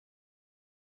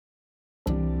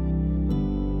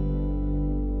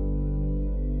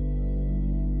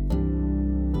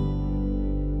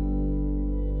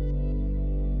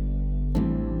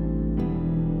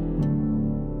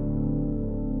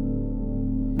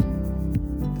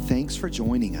Thanks for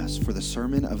joining us for the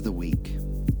Sermon of the Week.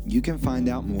 You can find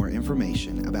out more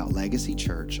information about Legacy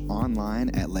Church online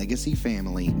at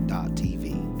legacyfamily.tv.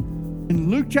 In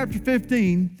Luke chapter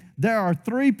 15, there are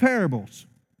three parables.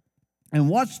 And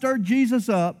what stirred Jesus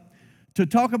up to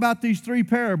talk about these three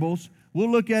parables,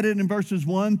 we'll look at it in verses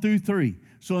 1 through 3.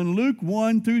 So in Luke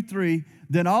 1 through 3,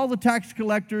 then all the tax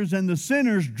collectors and the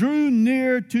sinners drew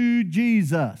near to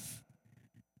Jesus.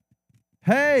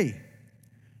 Hey,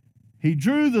 he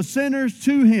drew the sinners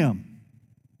to him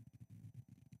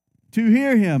to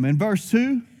hear him. In verse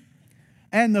 2,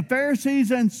 and the Pharisees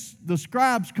and the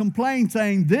scribes complained,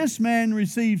 saying, this man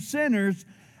receives sinners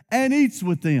and eats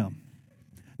with them.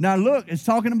 Now look, it's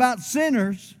talking about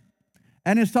sinners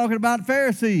and it's talking about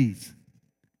Pharisees.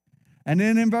 And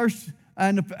then in verse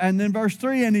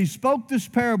 3, and he spoke this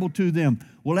parable to them.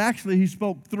 Well, actually, he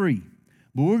spoke three.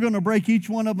 But we're going to break each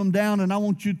one of them down, and I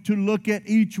want you to look at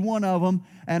each one of them,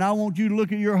 and I want you to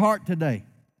look at your heart today,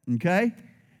 okay?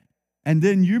 And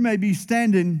then you may be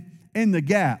standing in the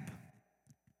gap,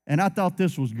 and I thought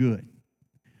this was good.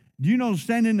 Do you know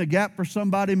stand in the gap for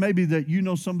somebody, maybe that you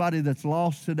know somebody that's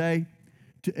lost today?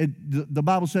 The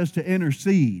Bible says to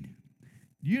intercede.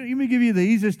 Let me give you the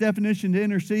easiest definition to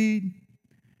intercede.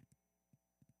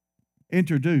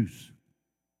 Introduce.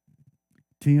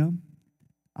 Tim,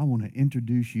 I want to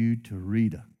introduce you to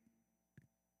Rita.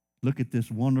 Look at this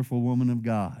wonderful woman of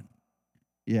God.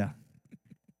 Yeah.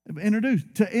 Introduce.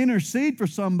 To intercede for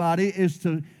somebody is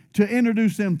to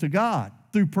introduce them to God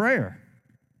through prayer.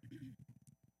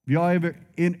 Have y'all ever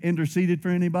interceded for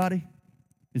anybody?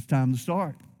 It's time to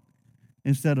start.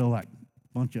 Instead of like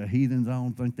a bunch of heathens, I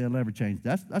don't think they'll ever change.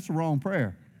 That's the wrong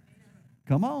prayer.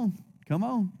 Come on.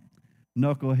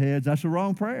 Knuckleheads, that's the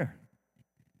wrong prayer.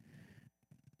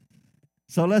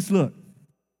 So let's look.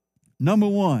 Number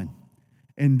one,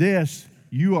 in this,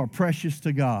 you are precious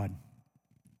to God.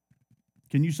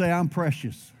 Can you say, I'm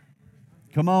precious?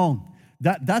 Come on.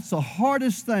 That's the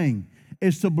hardest thing,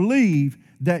 is to believe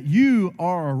that you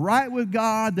are right with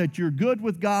God, that you're good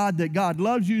with God, that God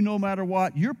loves you no matter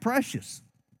what. You're precious.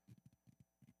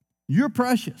 You're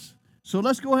precious. So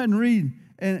let's go ahead and read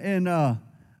in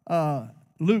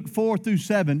Luke 4 through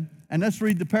 7, and let's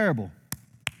read the parable.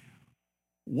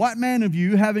 What man of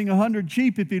you, having 100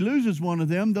 sheep, if he loses one of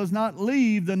them, does not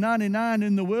leave the 99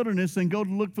 in the wilderness and go to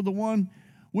look for the one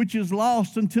which is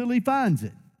lost until he finds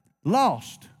it?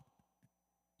 Lost.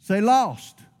 Say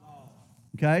lost.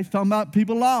 Okay, it's talking about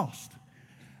people lost.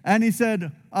 And he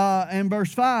said in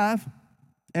verse 5,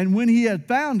 and when he had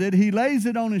found it, he lays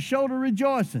it on his shoulder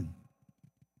rejoicing.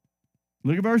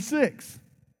 Look at verse 6.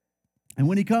 And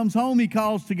when he comes home, he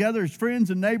calls together his friends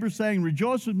and neighbors, saying,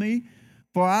 rejoice with me,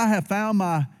 for I have found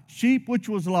my sheep which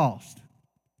was lost.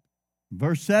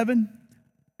 Verse 7,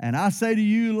 and I say to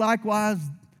you likewise,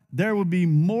 there will be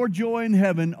more joy in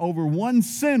heaven over one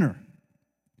sinner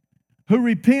who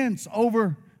repents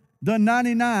over the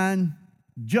 99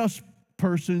 just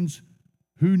persons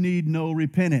who need no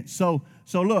repentance. So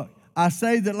look, I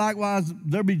say that likewise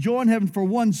there'll be joy in heaven for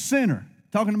one sinner.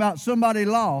 Talking about somebody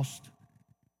lost.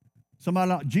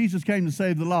 Jesus came to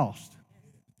save the lost.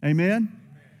 Amen?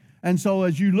 And so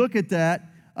as you look at that,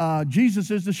 Jesus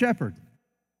is the shepherd.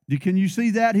 Can you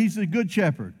see that? He's the good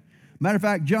shepherd. Matter of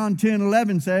fact, John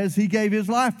 10:11 says he gave his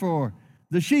life for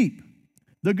the sheep.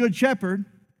 The good shepherd,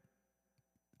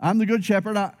 I'm the good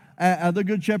shepherd. The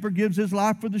good shepherd gives his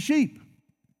life for the sheep.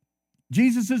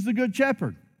 Jesus is the good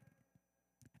shepherd.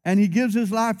 And he gives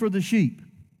his life for the sheep.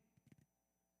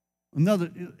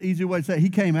 Another easy way to say it, he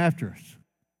came after us.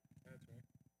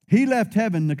 He left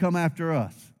heaven to come after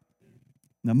us.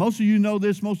 Now, most of you know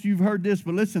this, most of you have heard this,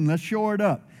 but listen, let's shore it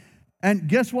up. And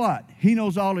guess what? He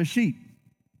knows all his sheep.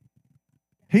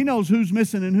 He knows who's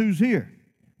missing and who's here.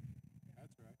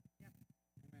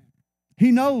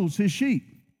 He knows his sheep.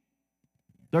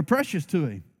 They're precious to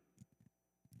him.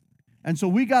 And so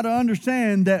we got to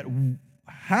understand that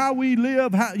how we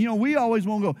live, we always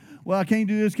want to go, well, I can't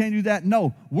do this, can't do that.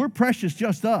 No, we're precious,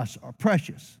 just us are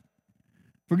precious.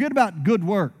 Forget about good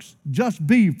works. Just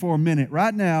be for a minute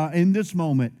right now in this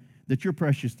moment that you're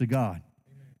precious to God.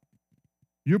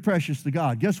 You're precious to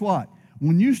God. Guess what?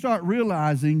 When you start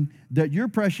realizing that you're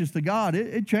precious to God,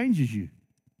 it changes you.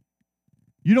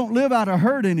 You don't live out of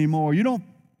hurt anymore. You don't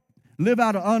live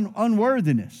out of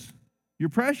unworthiness. You're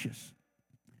precious.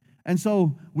 And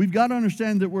so we've got to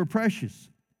understand that we're precious.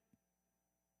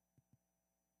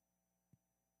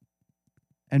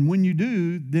 And when you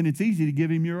do, then it's easy to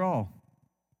give him your all.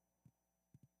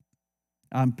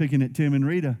 I'm picking at Tim and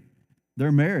Rita.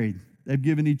 They're married. They've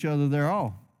given each other their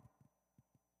all.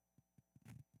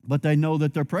 But they know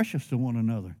that they're precious to one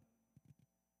another.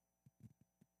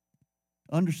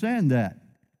 Understand that.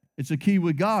 It's a key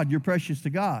with God. You're precious to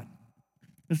God.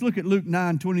 Let's look at Luke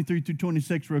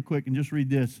 9:23-26 real quick and just read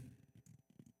this.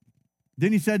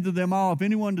 Then he said to them all, if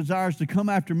anyone desires to come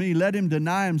after me, let him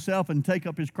deny himself and take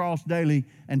up his cross daily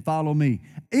and follow me.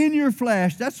 In your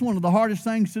flesh, that's one of the hardest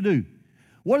things to do.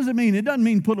 What does it mean? It doesn't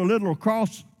mean put a little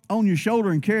cross on your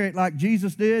shoulder and carry it like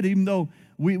Jesus did, even though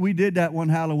we did that one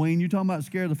Halloween. You're talking about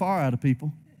scare the fire out of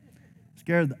people.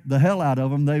 Scare the hell out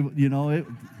of them.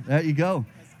 There you go.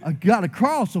 I got a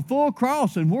cross, a full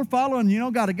cross, and we're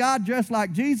following, got a guy dressed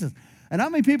like Jesus. And how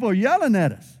many people are yelling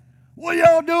at us? What are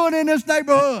y'all doing in this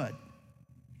neighborhood?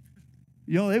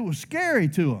 It was scary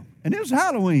to them. And it was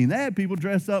Halloween. They had people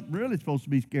dressed up really supposed to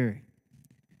be scary.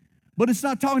 But it's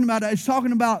not talking about that. It's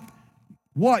talking about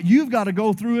what you've got to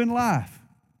go through in life.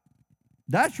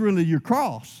 That's really your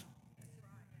cross.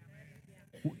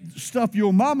 Stuff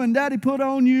your mom and daddy put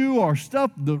on you or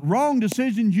the wrong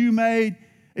decisions you made,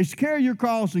 is carry your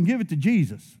cross and give it to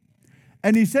Jesus.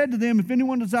 And he said to them, if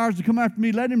anyone desires to come after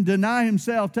me, let him deny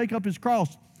himself, take up his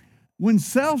cross. When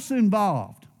self's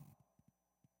involved,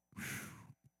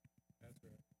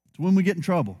 it's when we get in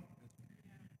trouble.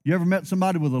 You ever met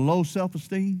somebody with a low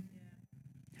self-esteem?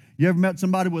 You ever met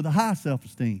somebody with a high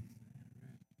self-esteem?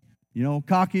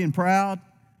 Cocky and proud.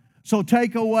 So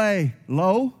take away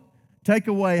low, take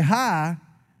away high,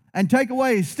 and take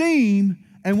away esteem,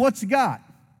 and what's it got?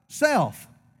 Self.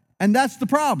 And that's the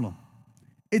problem.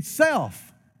 It's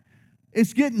self.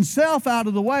 It's getting self out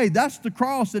of the way. That's the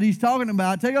cross that he's talking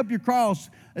about. Take up your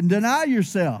cross and deny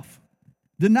yourself.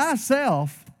 Deny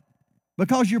self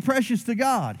because you're precious to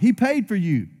God. He paid for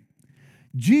you.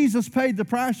 Jesus paid the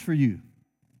price for you.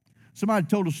 Somebody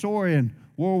told a story in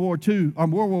World War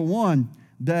I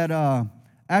that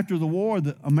after the war,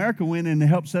 America went in and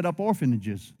helped set up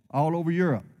orphanages all over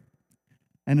Europe.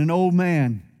 And an old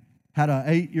man had an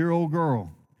 8-year-old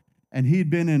girl. And he'd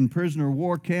been in prisoner of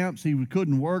war camps. He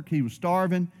couldn't work. He was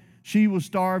starving. She was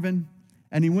starving.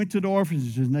 And he went to the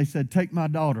orphanages and they said, take my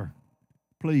daughter,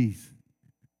 please.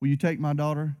 Will you take my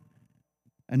daughter?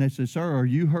 And they said, sir, are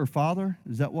you her father?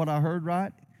 Is that what I heard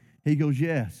right? He goes,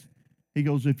 yes. He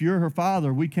goes, if you're her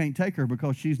father, we can't take her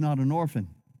because she's not an orphan.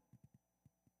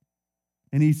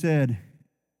 And he said,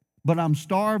 but I'm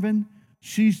starving.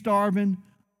 She's starving.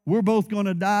 We're both going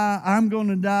to die. I'm going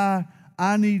to die.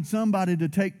 I need somebody to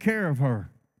take care of her.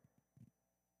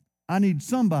 I need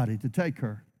somebody to take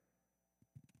her.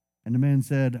 And the man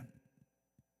said,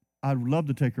 I'd love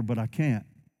to take her, but I can't.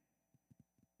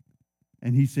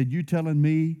 And he said, you telling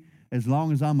me as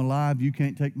long as I'm alive you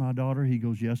can't take my daughter? He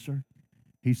goes, yes, sir.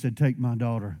 He said, take my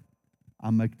daughter.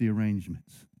 I'll make the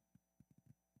arrangements.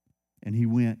 And he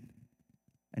went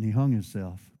and he hung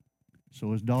himself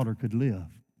so his daughter could live.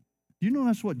 Do you know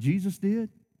that's what Jesus did?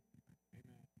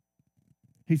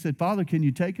 He said, Father, can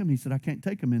you take him? He said, I can't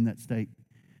take him in that state.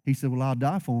 He said, well, I'll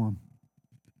die for him.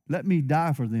 Let me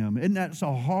die for them. Isn't that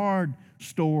a hard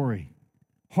story?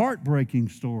 Heartbreaking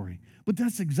story. But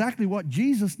that's exactly what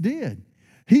Jesus did.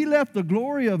 He left the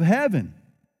glory of heaven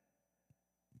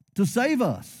to save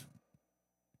us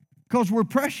because we're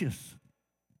precious.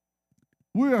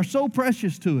 We are so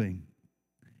precious to him.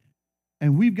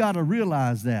 And we've got to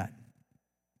realize that.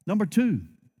 Number 2,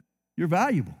 you're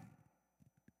valuable.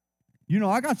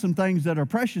 I got some things that are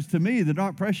precious to me that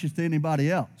aren't precious to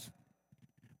anybody else.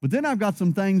 But then I've got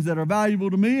some things that are valuable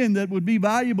to me and that would be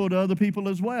valuable to other people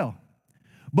as well.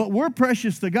 But we're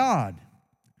precious to God.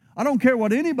 I don't care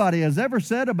what anybody has ever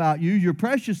said about you. You're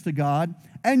precious to God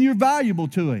and you're valuable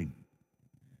to him.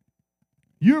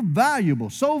 You're valuable,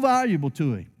 so valuable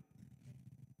to him.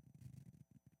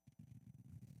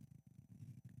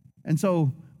 And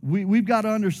so we've got to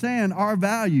understand our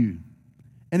value.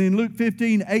 And in Luke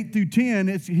 15, 8 through 10,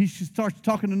 he starts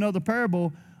talking another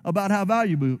parable about how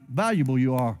valuable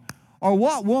you are. Or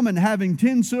what woman having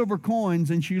 10 silver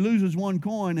coins and she loses 1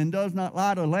 coin and does not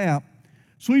light a lamp,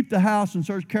 sweep the house and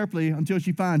search carefully until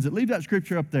she finds it. Leave that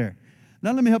scripture up there.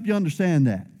 Now let me help you understand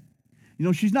that.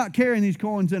 She's not carrying these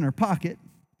coins in her pocket.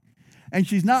 And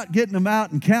she's not getting them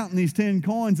out and counting these 10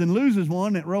 coins and loses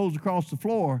one that rolls across the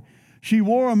floor. She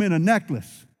wore them in a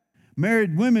necklace.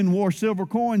 Married women wore silver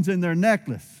coins in their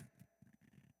necklace.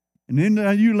 And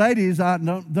then you ladies, I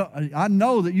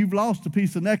know that you've lost a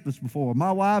piece of necklace before.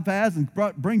 My wife has and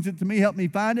brings it to me, help me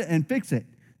find it and fix it.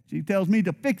 She tells me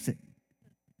to fix it.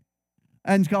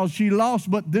 And because she lost,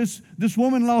 but this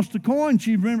woman lost a coin,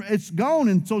 it's gone,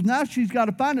 and so now she's got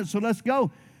to find it. So let's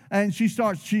go. And she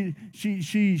starts.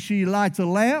 She lights a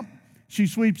lamp. She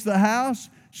sweeps the house.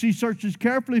 She searches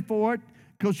carefully for it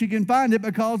because she can find it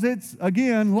because it's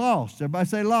again lost. Everybody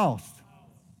say lost.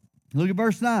 Look at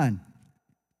verse 9.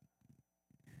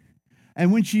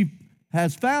 And when she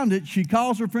has found it, she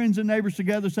calls her friends and neighbors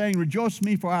together, saying, Rejoice with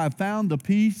me, for I have found the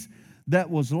piece that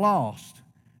was lost.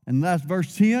 And that's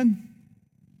verse 10.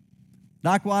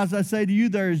 Likewise, I say to you,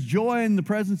 there is joy in the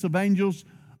presence of angels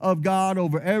of God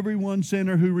over every one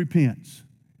sinner who repents.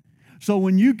 So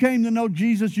when you came to know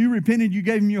Jesus, you repented, you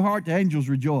gave him your heart, the angels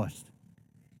rejoiced.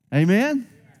 Amen?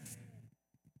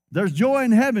 There's joy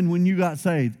in heaven when you got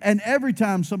saved. And every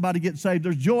time somebody gets saved,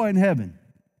 there's joy in heaven.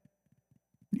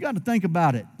 You got to think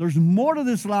about it. There's more to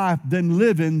this life than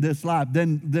living this life,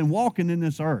 than walking in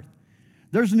this earth.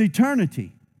 There's an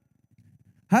eternity.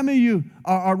 How many of you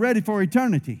are ready for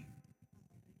eternity?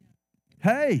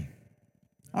 Hey,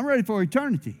 I'm ready for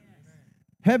eternity.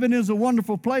 Heaven is a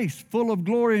wonderful place full of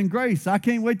glory and grace. I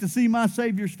can't wait to see my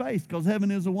Savior's face because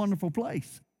heaven is a wonderful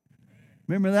place.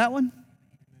 Remember that one?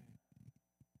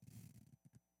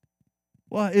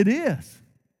 Well, it is.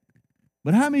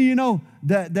 But how many of you know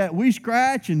that we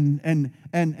scratch and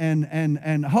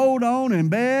hold on and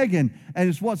beg and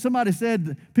it's what somebody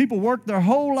said, people work their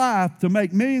whole life to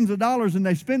make millions of dollars and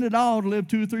they spend it all to live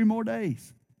 2 or 3 more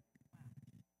days.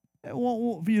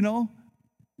 You know,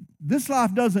 this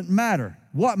life doesn't matter.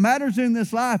 What matters in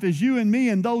this life is you and me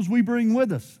and those we bring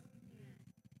with us.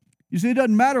 You see, it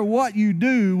doesn't matter what you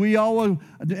do. We always,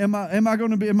 am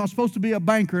I supposed to be a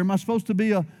banker? Am I supposed to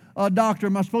be a doctor?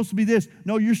 Am I supposed to be this?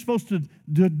 No, you're supposed to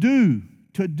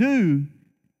do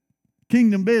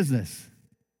kingdom business.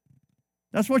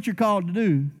 That's what you're called to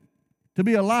do. To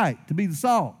be a light, to be the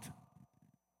salt.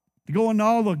 To go into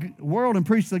all the world and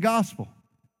preach the gospel.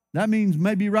 That means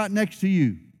maybe right next to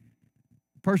you.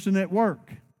 Person at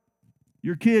work.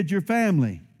 Your kids, your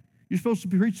family. You're supposed to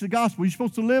preach the gospel. You're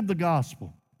supposed to live the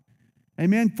gospel.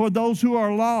 Amen. For those who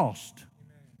are lost.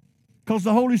 Because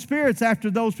the Holy Spirit's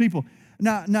after those people.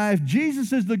 Now, if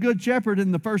Jesus is the good shepherd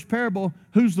in the first parable,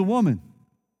 who's the woman?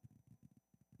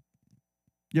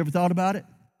 You ever thought about it?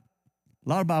 A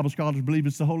lot of Bible scholars believe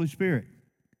it's the Holy Spirit.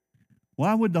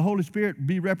 Why would the Holy Spirit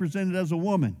be represented as a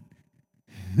woman?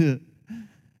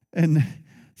 And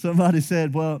somebody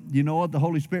said, well, you know what?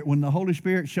 When the Holy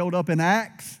Spirit showed up in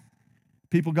Acts,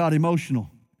 people got emotional,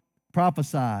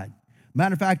 prophesied.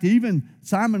 Matter of fact, even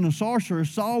Simon the sorcerer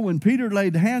saw when Peter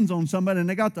laid hands on somebody and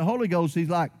they got the Holy Ghost, he's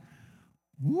like,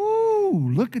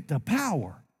 woo, look at the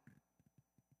power.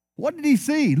 What did he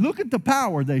see? Look at the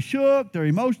power. They shook, their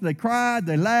emotion, they cried,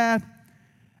 they laughed.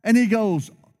 And he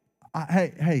goes,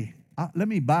 hey, let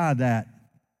me buy that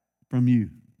from you.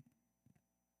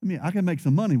 I can make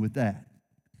some money with that.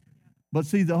 But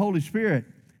see, the Holy Spirit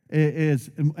is,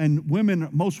 and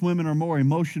most women are more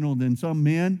emotional than some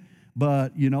men,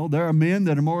 but, you know, there are men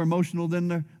that are more emotional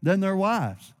than their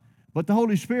wives. But the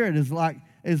Holy Spirit is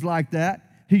like that.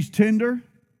 He's tender.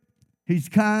 He's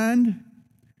kind.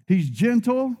 He's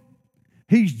gentle.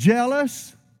 He's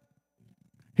jealous.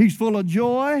 He's full of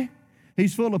joy.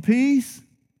 He's full of peace.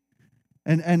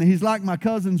 And he's like my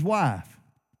cousin's wife.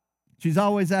 She's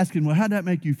always asking, well, how'd that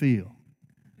make you feel?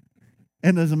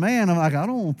 And as a man, I'm like, I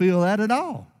don't feel that at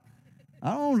all.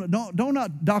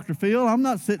 Don't Dr. Phil, I'm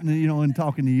not sitting, and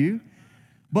talking to you.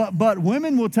 But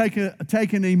women will take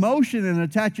an emotion and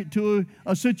attach it to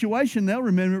a situation. They'll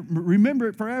remember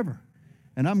it forever.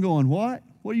 And I'm going, what?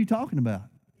 What are you talking about?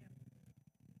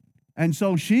 And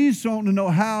so she's wanting to know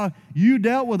how you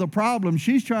dealt with a problem.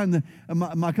 She's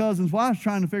my cousin's wife's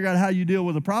trying to figure out how you deal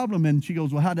with a problem. And she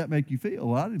goes, well, how'd that make you feel?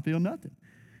 Well, I didn't feel nothing.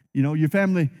 Your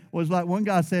family was like, one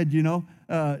guy said,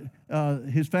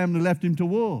 his family left him to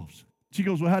wolves. She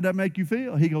goes, well, how'd that make you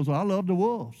feel? He goes, well, I love the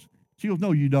wolves. She goes,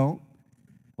 no, you don't.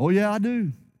 Oh, yeah, I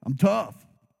do. I'm tough.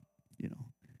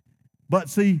 But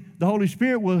see, the Holy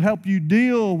Spirit will help you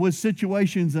deal with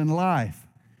situations in life.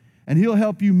 And He'll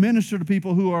help you minister to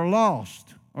people who are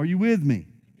lost. Are you with me?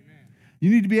 Amen. You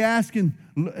need to be asking,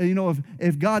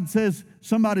 if God says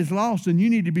somebody's lost, then you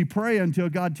need to be praying until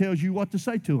God tells you what to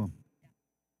say to them.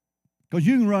 Because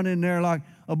you can run in there like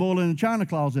a bull in a china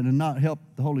closet and not help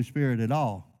the Holy Spirit at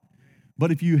all.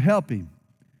 But if you help Him,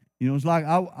 it's like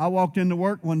I walked into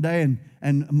work one day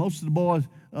and most of the boys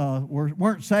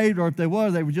weren't saved, or if they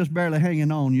were just barely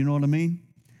hanging on, you know what I mean?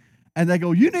 And they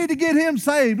go, you need to get him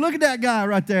saved. Look at that guy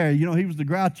right there. He was the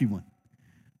grouchy one.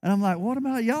 And I'm like, what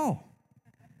about y'all?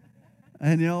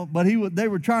 And, but they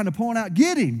were trying to point out,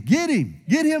 get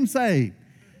him saved.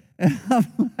 And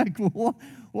I'm like, well,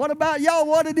 what about y'all?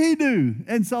 What did he do?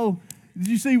 And so,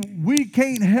 you see, we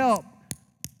can't help.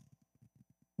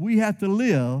 We have to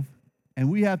live, and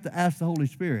we have to ask the Holy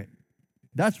Spirit.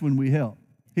 That's when we help.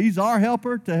 He's our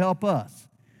helper to help us.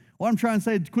 What I'm trying to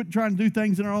say is quit trying to do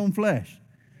things in our own flesh.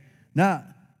 Now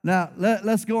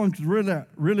let's go on, because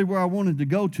really where I wanted to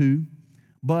go to.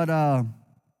 But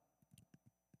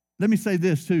Let me say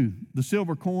this too. The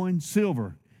silver coin,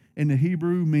 silver in the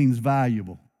Hebrew means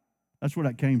valuable. That's where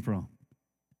that came from.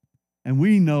 And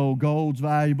we know gold's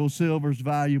valuable, silver's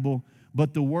valuable,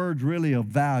 but the word's really of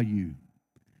value.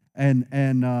 And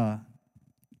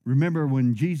remember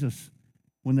when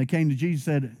they came to Jesus,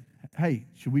 said, hey,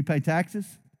 should we pay taxes?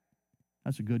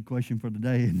 That's a good question for the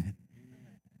day, isn't it?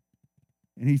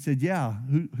 And he said, yeah,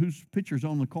 whose picture's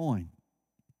on the coin?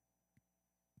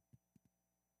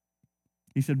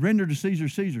 He said, render to Caesar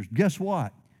Caesar's. Guess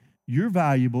what? You're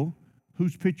valuable.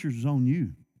 Whose picture is on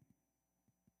you?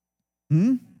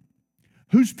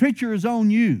 Whose picture is on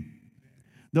you?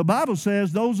 The Bible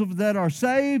says those that are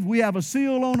saved, we have a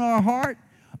seal on our heart,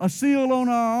 a seal on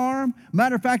our arm.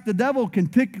 Matter of fact, the devil can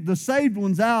pick the saved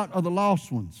ones out of the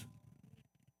lost ones.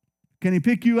 Can he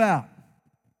pick you out?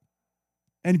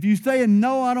 And if you say,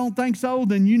 no, I don't think so,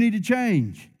 then you need to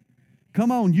change.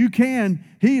 Come on, you can.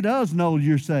 He does know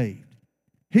you're saved.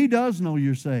 He does know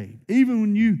you're saved. Even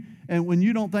when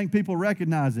you don't think people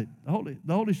recognize it,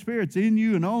 the Holy Spirit's in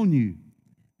you and on you.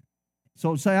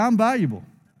 So say, I'm valuable.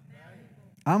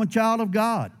 I'm a child of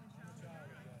God.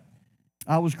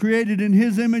 I was created in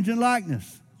His image and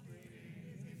likeness.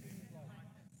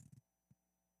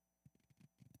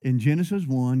 In Genesis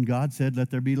 1, God said,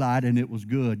 let there be light, and it was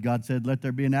good. God said, let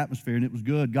there be an atmosphere, and it was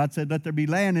good. God said, let there be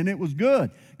land, and it was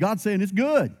good. God's saying it's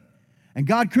good. And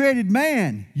God created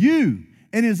man, you,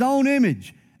 in His own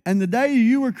image. And the day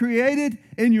you were created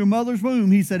in your mother's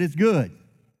womb, He said, it's good.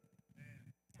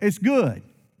 It's good.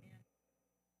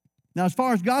 Now, as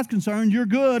far as God's concerned, you're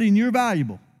good and you're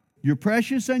valuable. You're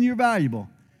precious and you're valuable.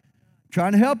 I'm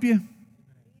trying to help you.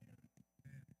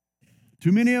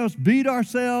 Too many of us beat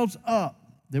ourselves up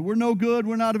that we're no good,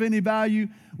 we're not of any value.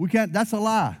 We can't. That's a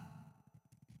lie.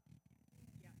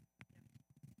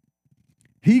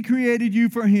 He created you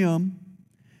for Him.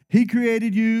 He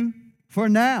created you for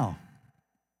now.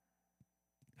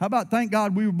 How about thank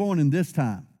God we were born in this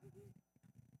time?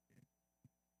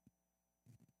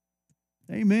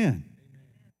 Amen.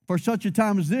 For such a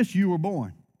time as this, you were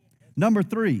born. Number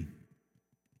 3,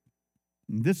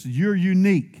 this is you're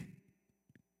unique.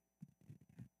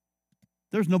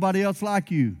 There's nobody else like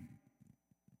you.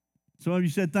 Some of you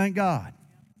said, thank God.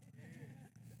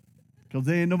 Because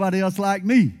there ain't nobody else like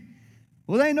me.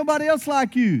 Well, there ain't nobody else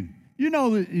like you. You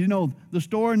know the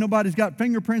story. Nobody's got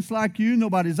fingerprints like you.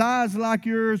 Nobody's eyes like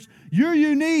yours. You're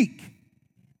unique.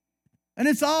 And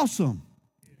it's awesome.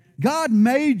 God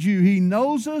made you. He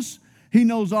knows us. He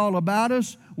knows all about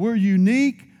us. We're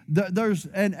unique.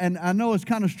 And I know it's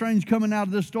kind of strange coming out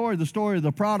of this story, the story of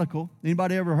the prodigal.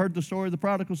 Anybody ever heard the story of the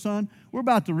prodigal son? We're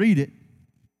about to read it.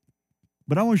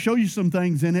 But I want to show you some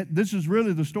things in it. This is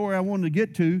really the story I wanted to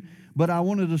get to, but I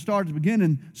wanted to start at the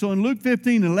beginning. So in Luke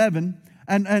 15:11,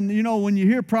 and you know, when you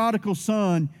hear prodigal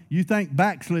son, you think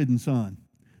backslidden son.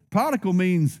 Prodigal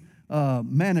means,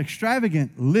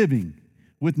 extravagant living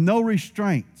with no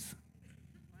restraints.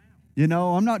 You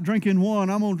know, I'm not drinking one,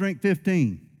 I'm going to drink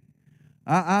 15.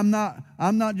 I'm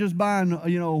not just buying,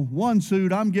 one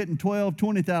suit. I'm getting $12,000,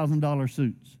 $20,000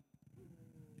 suits.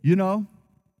 You know?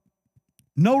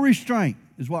 No restraint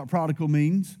is what prodigal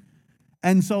means.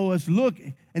 And so let's look.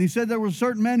 And he said there was a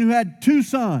certain man who had 2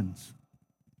 sons.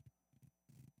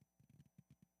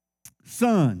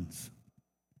 Sons.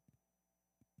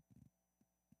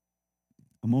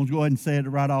 I'm going to go ahead and say it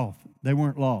right off. They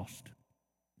weren't lost.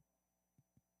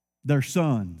 They're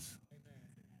sons.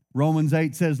 Romans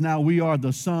 8 says, now we are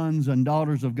the sons and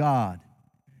daughters of God.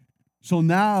 So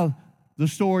now the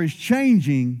story's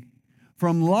changing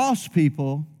from lost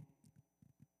people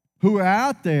who are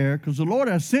out there, because the Lord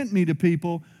has sent me to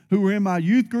people who were in my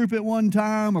youth group at one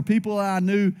time or people I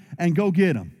knew, and go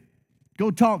get them.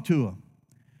 Go talk to them.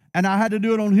 And I had to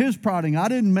do it on His prodding. I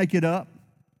didn't make it up.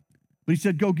 But He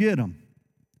said, go get them.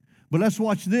 But let's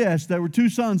watch this. There were 2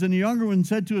 sons, and the younger one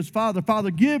said to his father, Father,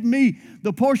 give me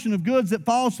the portion of goods that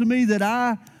falls to me, that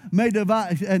I may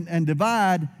divide and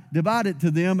divide it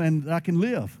to them, and I can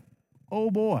live. Oh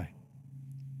boy.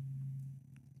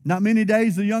 Not many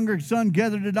days the younger son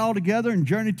gathered it all together and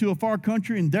journeyed to a far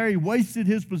country, and there he wasted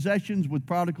his possessions with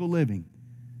prodigal living.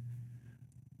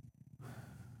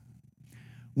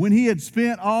 When he had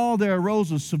spent all, there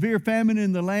arose a severe famine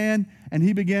in the land, and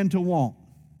he began to want.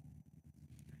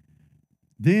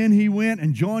 Then he went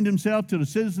and joined himself to the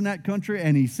citizen of that country,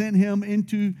 and he sent him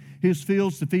into his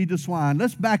fields to feed the swine.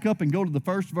 Let's back up and go to the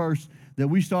first verse that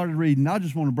we started reading. I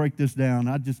just want to break this down.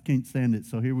 I just can't stand it,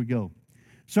 so here we go.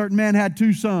 Certain man had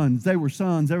 2 sons. They were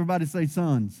sons. Everybody say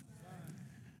sons.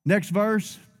 Next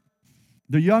verse.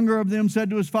 The younger of them said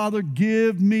to his father,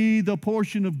 give me the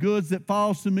portion of goods that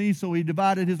falls to me. So he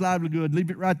divided his livelihood.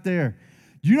 Leave it right there.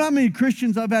 Do you know how many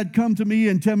Christians I've had come to me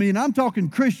and tell me, and I'm talking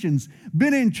Christians,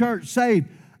 been in church, saved,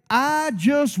 I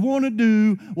just want to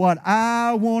do what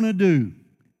I want to do.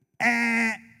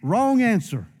 Wrong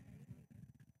answer.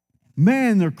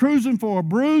 Man, they're cruising for a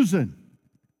bruising.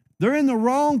 They're in the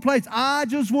wrong place. I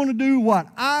just want to do what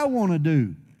I want to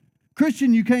do.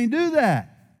 Christian, you can't do that.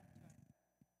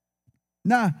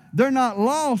 Now, they're not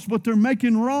lost, but they're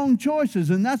making wrong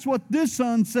choices. And that's what this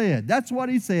son said. That's what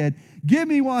he said. Give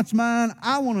me what's mine.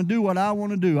 I want to do what I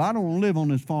want to do. I don't want to live on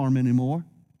this farm anymore.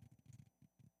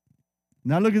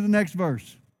 Now look at the next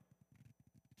verse.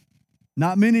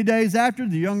 Not many days after,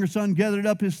 the younger son gathered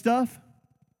up his stuff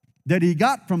that he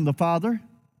got from the father,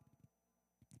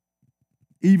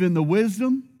 even the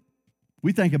wisdom.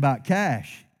 We think about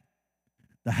cash.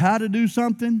 The how to do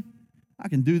something, I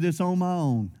can do this on my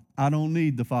own. I don't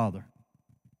need the father.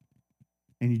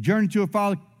 And he journeyed to a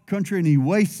far country and he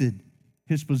wasted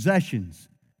his possessions.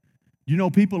 You know,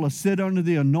 people will sit under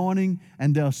the anointing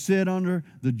and they'll sit under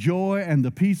the joy and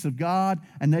the peace of God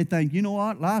and they think, you know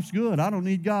what, life's good. I don't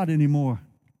need God anymore.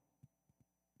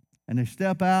 And they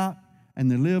step out and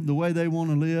they live the way they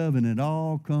want to live and it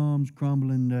all comes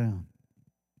crumbling down.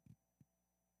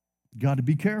 You got to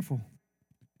be careful.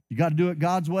 You got to do it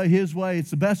God's way, His way.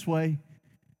 It's the best way.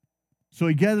 So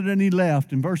he gathered and he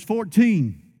left. In verse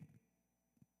 14,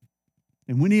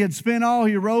 and when he had spent all,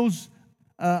 he arose,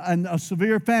 and a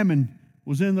severe famine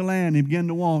was in the land. He began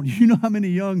to want. You know how many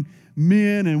young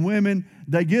men and women,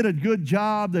 they get a good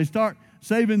job, they start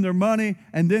saving their money,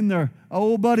 and then their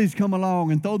old buddies come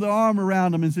along and throw their arm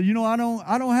around them and say, you know, I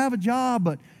don't have a job,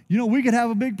 but, you know, we could have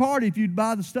a big party if you'd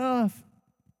buy the stuff.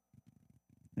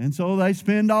 And so they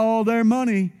spend all their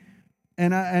money.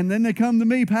 And then they come to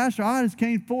me, Pastor, I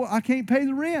can't pay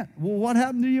the rent. Well, what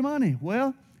happened to your money?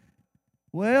 Well,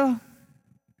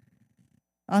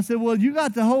 I said, well, you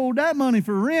got to hold that money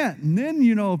for rent. And then,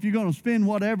 you know, if you're going to spend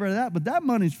whatever that, but that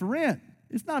money's for rent.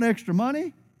 It's not extra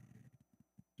money.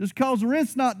 Just because the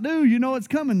rent's not due, you know it's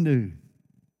coming due.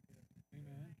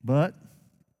 Amen. But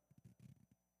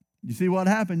you see what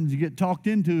happens? You get talked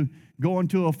into going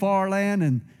to a far land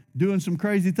and doing some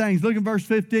crazy things. Look at verse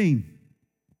 15.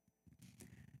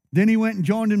 Then he went and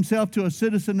joined himself to a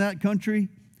citizen of that country,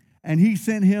 and he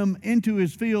sent him into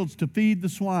his fields to feed the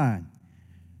swine.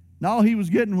 And all he was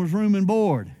getting was room and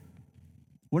board.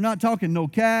 We're not talking no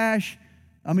cash.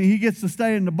 I mean, he gets to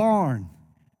stay in the barn,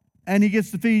 and he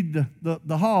gets to feed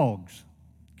the hogs.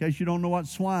 In case you don't know what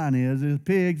swine is, it's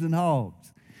pigs and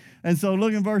hogs. And so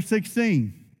look in verse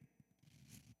 16.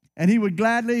 And he would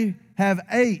gladly have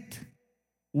ate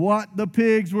what the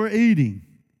pigs were eating.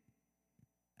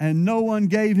 And no one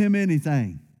gave him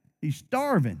anything. He's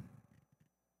starving.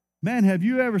 Man, have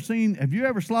you ever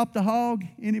slopped a hog?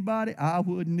 Anybody? I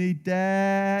wouldn't eat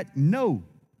that. No.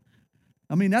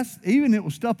 I mean, it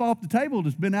was stuff off the table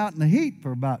that's been out in the heat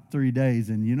for about 3 days.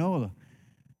 And you know,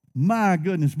 my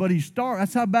goodness, but he's starving.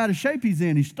 That's how bad a shape he's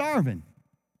in. He's starving.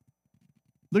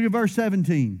 Look at verse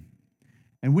 17.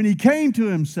 And when he came to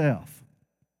himself,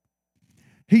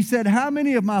 he said, how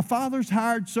many of my father's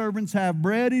hired servants have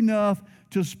bread enough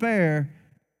to spare,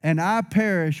 and I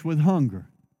perish with hunger?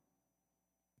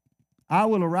 I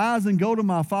will arise and go to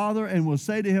my father and will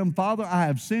say to him, Father, I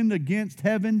have sinned against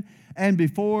heaven and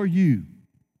before you.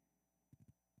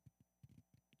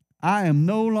 I am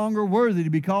no longer worthy to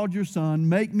be called your son.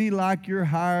 Make me like your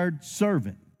hired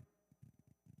servant.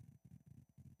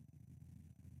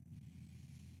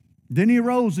 Then he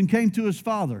arose and came to his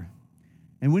father.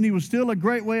 And when he was still a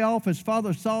great way off, his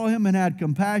father saw him and had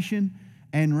compassion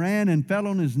and ran and fell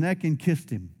on his neck and kissed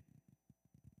him.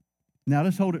 Now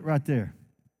let's hold it right there.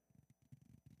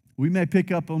 We may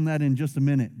pick up on that in just a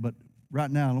minute, but right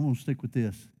now I'm going to stick with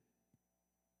this.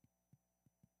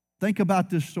 Think about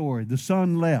this story. The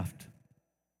son left.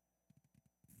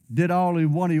 Did all he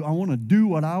wanted. I want to do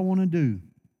what I want to do.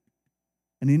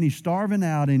 And then he's starving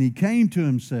out and he came to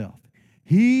himself.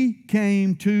 He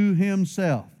came to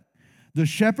himself. The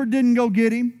shepherd didn't go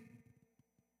get him.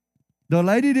 The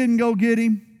lady didn't go get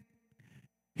him.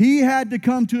 He had to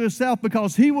come to himself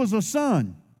because he was a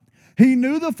son. He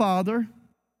knew the father.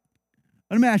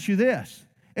 Let me ask you this.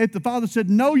 If the father said,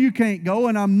 no, you can't go,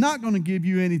 and I'm not going to give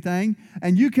you anything,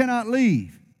 and you cannot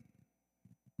leave,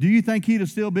 do you think he'd have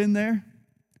still been there?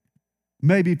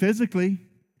 Maybe physically.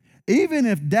 Even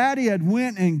if daddy had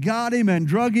went and got him and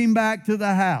drug him back to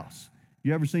the house.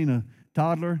 You ever seen a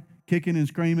toddler kicking and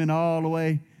screaming all the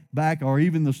way back? Or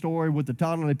even the story with the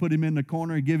toddler, they put him in the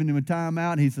corner, giving him a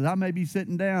timeout. He says, I may be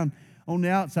sitting down on the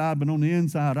outside, but on the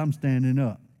inside, I'm standing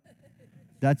up.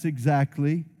 That's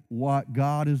exactly what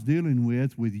God is dealing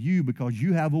with you because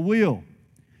you have a will.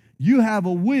 You have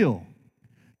a will.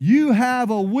 You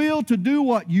have a will to do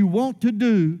what you want to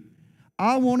do.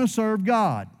 I want to serve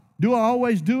God. Do I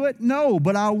always do it? No,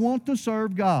 but I want to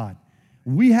serve God.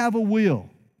 We have a will.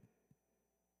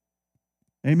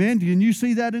 Amen. Can you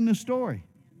see that in the story?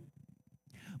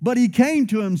 But he came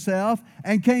to himself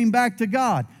and came back to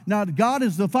God. Now, God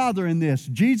is the Father in this.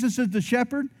 Jesus is the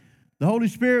shepherd, the Holy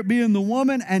Spirit being the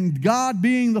woman, and God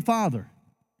being the Father.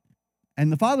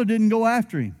 And the Father didn't go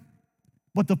after him,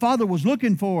 but the Father was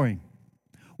looking for him,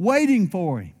 waiting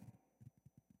for him.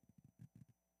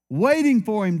 Waiting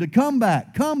for him to come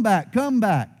back, come back, come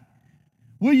back.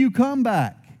 Will you come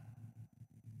back?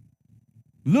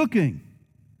 Looking,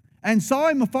 and saw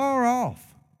him afar off.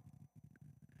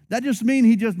 That just means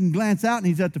he doesn't glance out and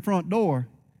he's at the front door.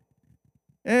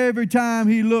 Every time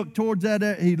he looked towards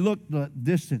that, he looked the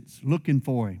distance, looking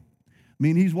for him. I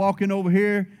mean, he's walking over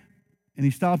here, and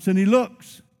he stops and he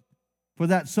looks for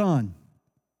that son.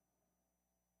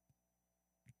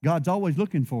 God's always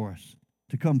looking for us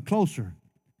to come closer.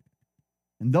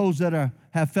 And those that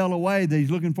have fell away, that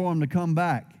he's looking for them to come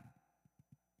back.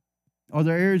 Are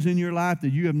there areas in your life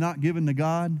that you have not given to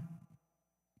God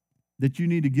that you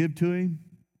need to give to him?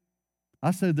 I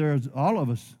said there's all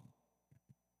of us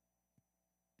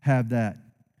have that.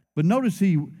 But notice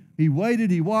he waited,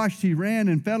 he washed, he ran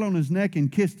and fell on his neck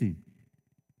and kissed him.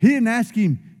 He didn't ask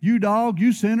him, you dog,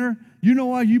 you sinner, you know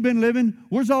why you've been living?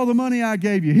 Where's all the money I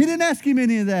gave you? He didn't ask him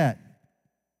any of that.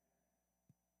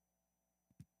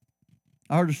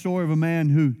 I heard a story of a man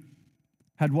who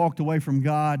had walked away from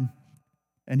God,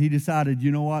 and he decided, you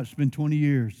know what, it's been 20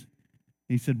 years.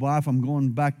 He said, wife, I'm going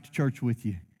back to church with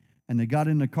you. And they got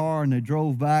in the car and they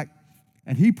drove back,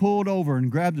 and he pulled over and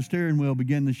grabbed the steering wheel,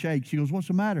 began to shake. She goes, what's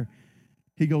the matter?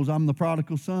 He goes, I'm the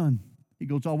prodigal son. He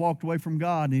goes, I walked away from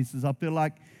God. And he says, I feel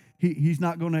like he's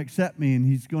not going to accept me, and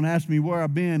he's going to ask me where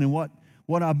I've been and what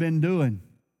I've been doing.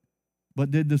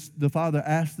 But did the father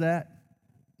ask that?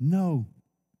 No.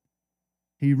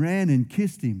 He ran and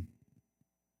kissed him,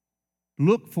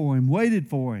 looked for him, waited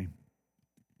for him.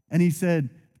 And he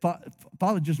said,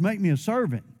 Father, just make me a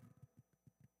servant.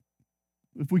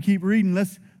 If we keep reading,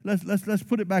 let's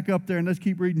put it back up there and let's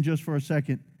keep reading just for a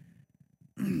second.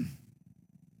 And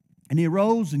he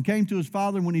arose and came to his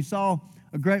father, and when he saw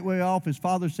a great way off, his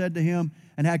father said to him,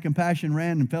 and had compassion,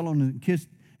 ran and fell on and kissed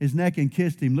his neck and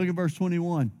kissed him. Look at verse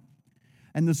 21.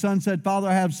 And the son said, Father,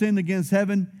 I have sinned against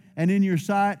heaven and in your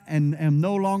sight, and am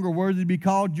no longer worthy to be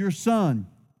called your son.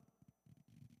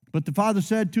 But the father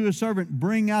said to his servant,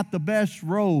 bring out the best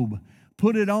robe,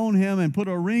 put it on him, and put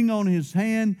a ring on his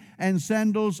hand and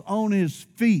sandals on his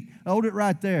feet. Hold it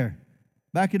right there.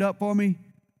 Back it up for me.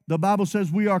 The Bible says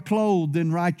we are clothed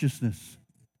in righteousness.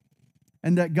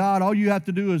 And that God, all you have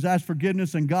to do is ask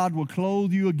forgiveness, and God will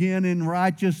clothe you again in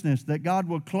righteousness. That God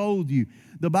will clothe you.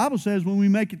 The Bible says when we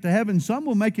make it to heaven, some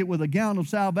will make it with a gown of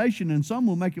salvation, and some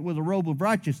will make it with a robe of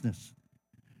righteousness,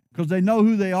 because they know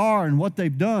who they are and what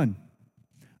they've done.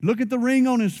 Look at the ring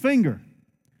on his finger.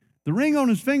 The ring on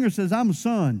his finger says, I'm a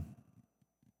son.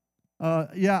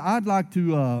 I'd like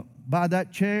to buy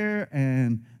that chair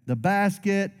and the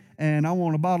basket, and I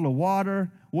want a bottle of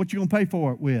water. What you going to pay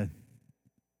for it with?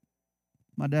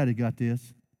 My daddy got this.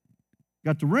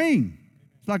 Got the ring.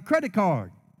 It's like a credit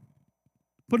card.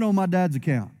 Put it on my dad's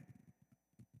account.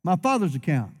 My father's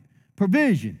account.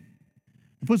 Provision.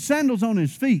 Put sandals on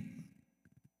his feet.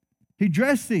 He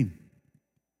dressed him.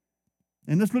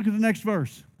 And let's look at the next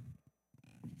verse.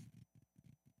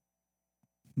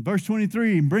 Verse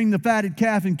 23, bring the fatted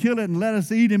calf and kill it, and let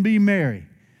us eat and be merry.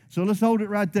 So let's hold it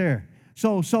right there.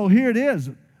 So here it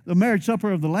is, the marriage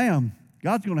supper of the Lamb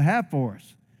God's going to have for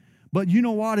us. But you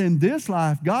know what? In this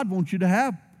life, God wants you to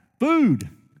have food.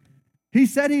 He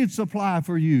said He'd supply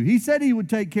for you. He said He would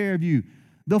take care of you.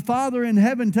 The Father in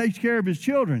heaven takes care of His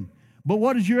children. But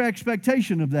what is your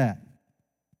expectation of that?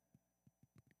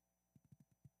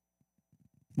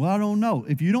 Well, I don't know.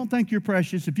 If you don't think you're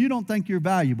precious, if you don't think you're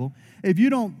valuable, if you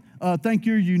don't think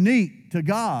you're unique to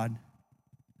God,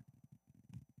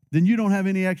 then you don't have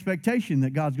any expectation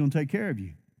that God's going to take care of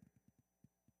you.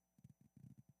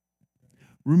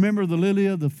 Remember the lily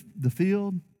of the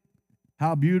field?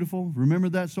 How beautiful. Remember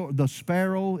that sort? The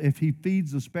sparrow, if He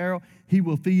feeds the sparrow, He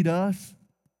will feed us.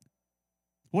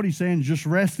 What He's saying is just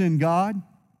rest in God.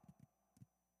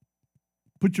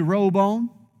 Put your robe on.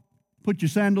 Put your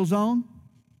sandals on.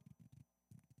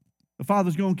 The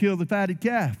Father's going to kill the fatted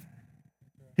calf.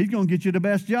 He's going to get you the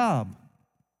best job.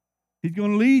 He's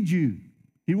going to lead you.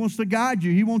 He wants to guide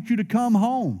you. He wants you to come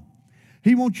home.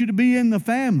 He wants you to be in the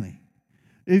family.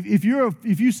 If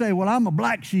you say, well, I'm a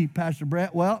black sheep, Pastor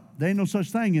Brett, well, there ain't no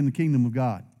such thing in the kingdom of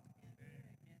God.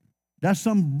 That's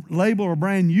some label or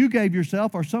brand you gave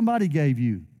yourself or somebody gave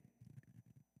you.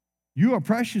 You are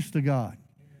precious to God.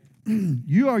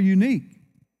 You are unique.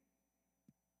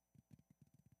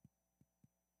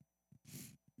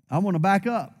 I want to back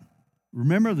up.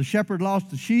 Remember, the shepherd lost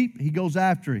the sheep. He goes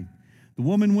after him. The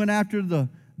woman went after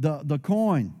the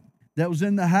coin that was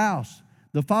in the house.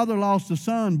 The father lost the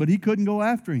son, but he couldn't go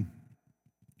after him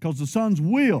because the son's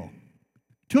will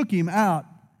took him out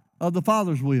of the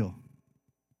father's will.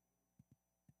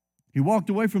 He walked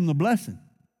away from the blessing.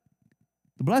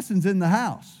 The blessing's in the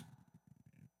house.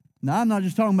 Now, I'm not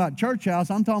just talking about church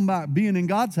house. I'm talking about being in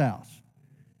God's house.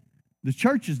 The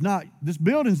church is not, this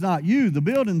building's not you. The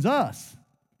building's us.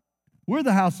 We're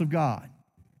the house of God.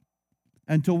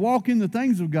 And to walk in the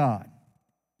things of God.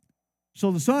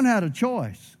 So the son had a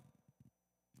choice.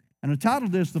 And I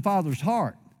titled this, The Father's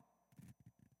Heart.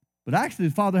 But actually,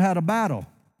 the father had a battle.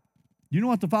 You know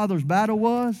what the father's battle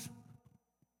was?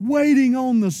 Waiting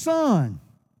on the son.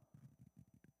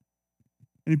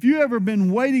 And if you've ever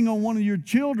been waiting on one of your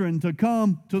children to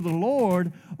come to the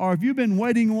Lord, or if you've been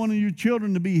waiting on one of your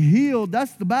children to be healed,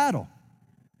 that's the battle.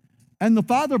 And the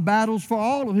father battles for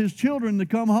all of his children to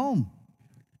come home.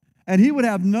 And he would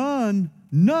have none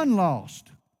lost,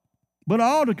 but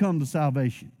all to come to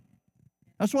salvation.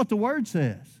 That's what the word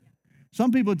says.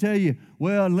 Some people tell you,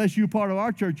 well, unless you're part of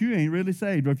our church, you ain't really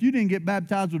saved. Or if you didn't get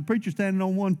baptized with a preacher standing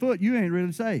on one foot, you ain't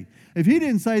really saved. If he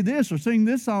didn't say this or sing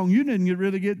this song, you didn't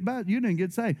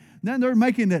get saved. Then they're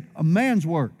making it a man's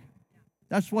work.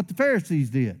 That's what the Pharisees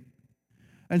did.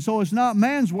 And so it's not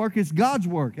man's work, it's God's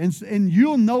work. And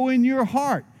you'll know in your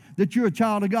heart that you're a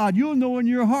child of God. You'll know in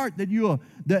your heart that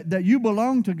you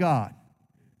belong to God.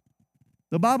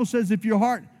 The Bible says if your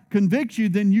heart convicts you,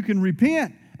 then you can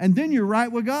repent, and then you're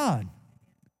right with God.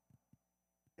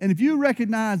 And if you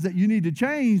recognize that you need to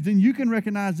change, then you can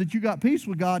recognize that you got peace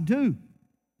with God too.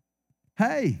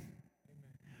 Hey,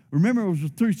 remember it was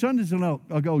 3 Sundays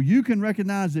ago, you can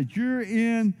recognize that you're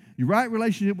in your right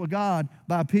relationship with God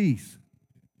by peace.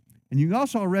 And you can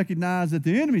also recognize that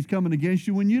the enemy's coming against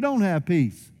you when you don't have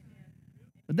peace.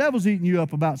 The devil's eating you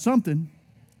up about something.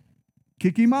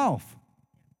 Kick him off.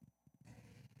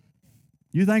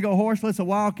 You think a horse lets a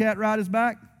wildcat ride his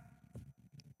back?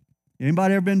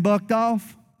 Anybody ever been bucked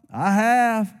off? I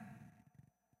have.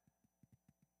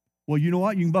 Well, you know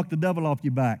what? You can buck the devil off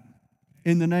your back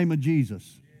in the name of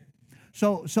Jesus.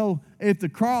 So if at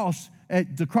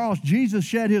the cross, Jesus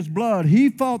shed his blood. He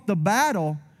fought the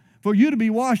battle for you to be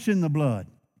washed in the blood.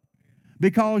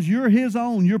 Because you're his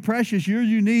own, you're precious, you're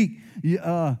unique,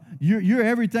 you're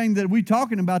everything that we're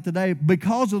talking about today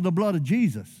because of the blood of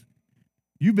Jesus.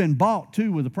 You've been bought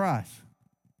too with a price.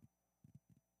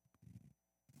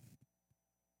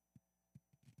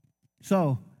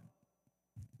 So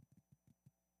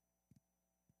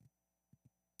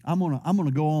I'm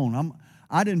gonna go on.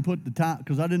 I didn't put the time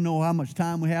because I didn't know how much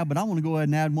time we have, but I want to go ahead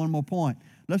and add one more point.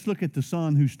 Let's look at the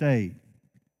son who stayed,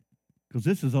 because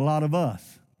this is a lot of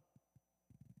us.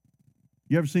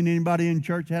 You ever seen anybody in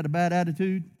church that had a bad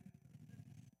attitude?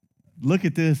 Look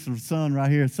at this son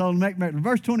right here. So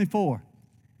verse 24.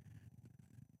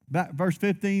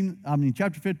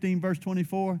 Chapter 15, verse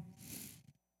 24.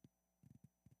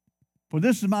 For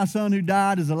this is my son who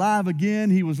died, is alive again.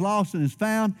 He was lost and is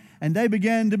found, and they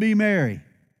began to be merry.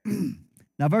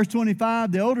 Now, verse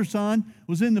 25, the older son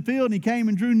was in the field, and he came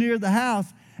and drew near the house,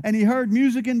 and he heard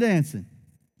music and dancing.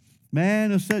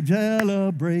 Man said,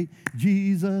 celebrate,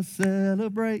 Jesus,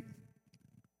 celebrate.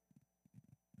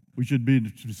 We should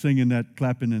be singing that,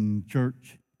 clapping in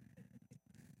church.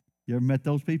 You ever met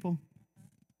those people?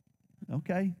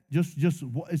 Okay, just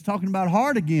it's talking about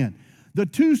heart again. The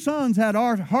 2 sons had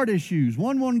heart issues.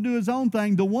 One wanted to do his own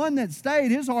thing. The one that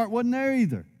stayed, his heart wasn't there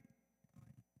either.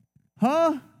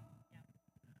 Huh?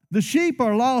 The sheep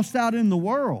are lost out in the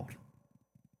world.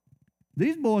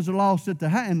 These boys are lost in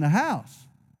the house.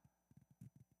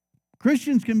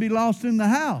 Christians can be lost in the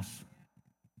house.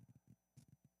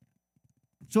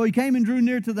 So he came and drew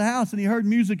near to the house, and he heard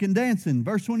music and dancing.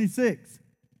 Verse 26.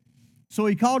 So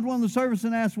he called one of the servants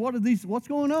and asked, what's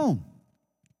going on?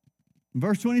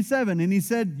 Verse 27, and he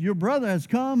said, your brother has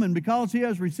come, and because he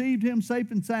has received him safe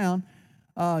and sound,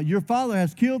 your father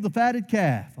has killed the fatted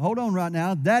calf. Hold on right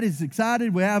now. Dad is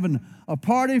excited. We're having a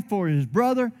party for his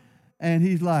brother. And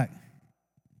he's like,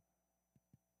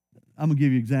 I'm going to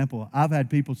give you an example. I've had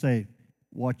people say,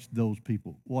 watch those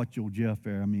people. Watch old Jeff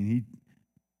there. And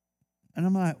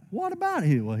I'm like, what about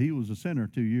him? Well, he was a sinner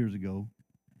 2 years ago.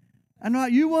 And I'm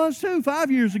like, you was too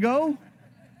 5 years ago.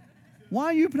 Why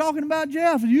are you talking about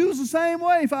Jeff? You was the same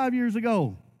way 5 years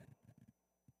ago.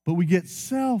 But we get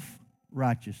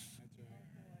self-righteous.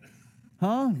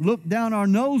 Look down our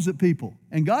nose at people.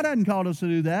 And God hadn't called us to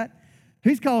do that.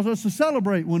 He's caused us to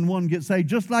celebrate when one gets saved,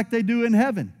 just like they do in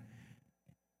heaven.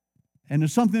 And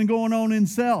there's something going on in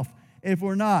self if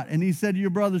we're not. And he said to your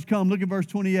brothers, come. Look at verse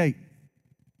 28.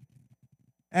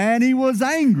 And he was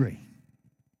angry.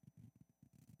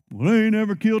 Well, they ain't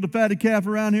ever killed a fatted calf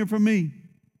around here for me.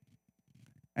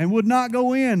 And would not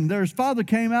go in. His father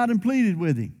came out and pleaded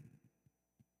with him.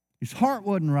 His heart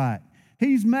wasn't right.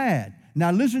 He's mad.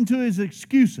 Now listen to his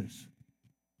excuses.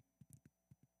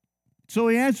 So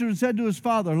he answered and said to his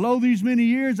father, lo, these many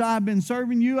years I have been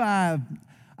serving you. I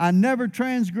never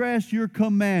transgressed your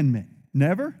commandment.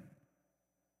 Never?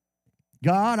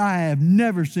 God, I have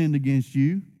never sinned against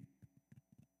you.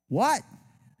 What?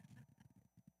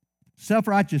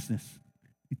 Self-righteousness.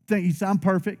 You think he said, I'm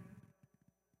perfect.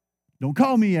 Don't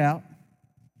call me out.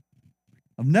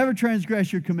 I've never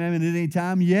transgressed your commandment at any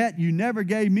time, yet you never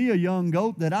gave me a young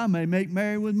goat that I may make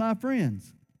merry with my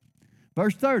friends.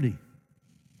 Verse 30.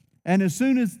 And as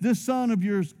soon as this son of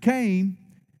yours came,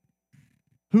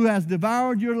 who has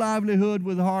devoured your livelihood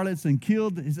with harlots and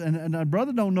killed, and our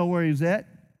brother don't know where he's at,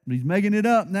 but he's making it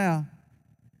up now.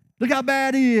 Look how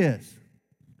bad he is.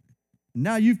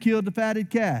 Now you've killed the fatted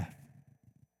calf.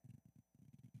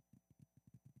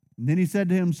 And then he said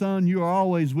to him, son, you are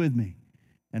always with me,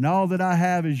 and all that I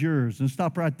have is yours. And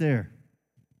stop right there.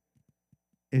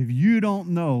 If you don't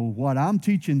know what I'm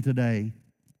teaching today,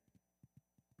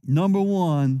 number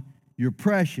one, you're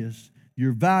precious,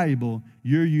 you're valuable,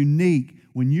 you're unique.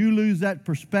 When you lose that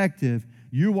perspective,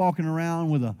 you're walking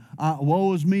around with a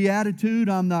woe is me attitude,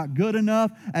 I'm not good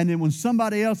enough. And then when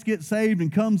somebody else gets saved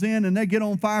and comes in and they get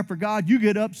on fire for God, you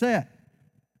get upset.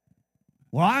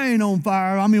 Well, I ain't on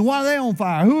fire. I mean, why are they on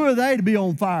fire? Who are they to be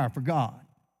on fire for God?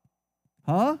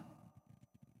 Huh?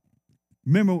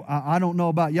 Remember, I don't know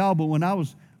about y'all, but when I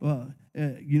was,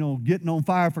 getting on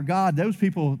fire for God, those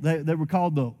people, they were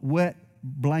called the Wet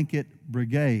Blanket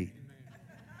Brigade.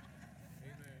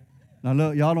 Now,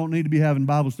 look, y'all don't need to be having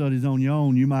Bible studies on your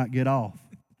own. You might get off.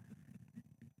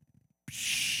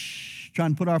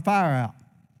 Trying to put our fire out.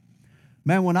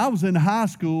 Man, when I was in high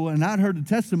school and I'd heard the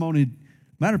testimony,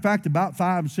 matter of fact, about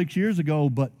 5 or 6 years ago,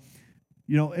 but,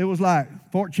 it was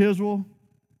like Fort Chiswell,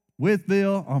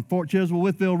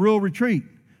 Wytheville, Rural Retreat.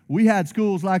 We had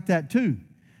schools like that too.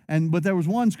 But there was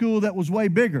one school that was way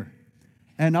bigger.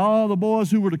 And all the boys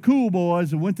who were the cool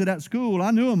boys and went to that school, I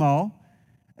knew them all.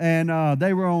 And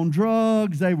they were on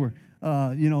drugs. They were,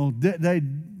 matter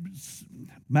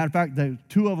of fact,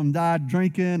 two of them died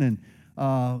drinking and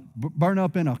burned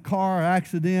up in a car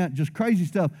accident, just crazy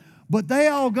stuff. But they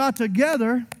all got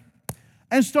together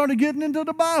and started getting into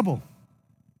the Bible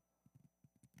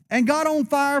and got on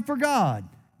fire for God.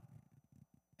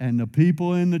 And the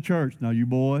people in the church, now you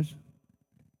boys,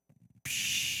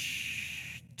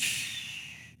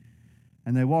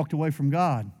 and they walked away from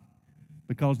God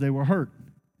because they were hurt.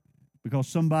 Because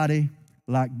somebody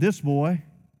like this boy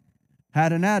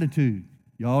had an attitude.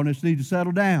 Y'all just need to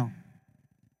settle down.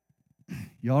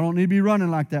 Y'all don't need to be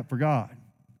running like that for God.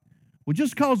 Well,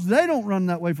 just because they don't run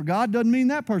that way for God doesn't mean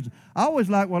that person. I always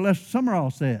like what Lester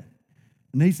Summerall said.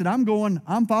 And he said, I'm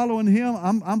following him.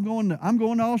 I'm going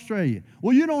to Australia.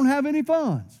 Well, you don't have any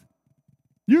funds.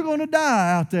 You're going to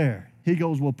die out there. He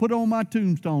goes, well, put on my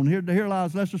tombstone. Here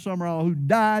lies Lester Summerall, who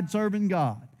died serving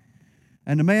God.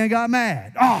 And the man got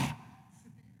mad.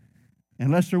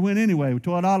 And Lester went anyway with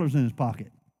 $12 in his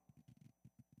pocket.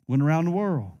 Went around the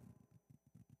world.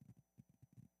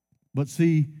 But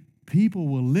see, people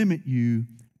will limit you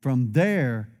from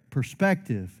their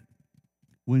perspective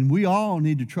when we all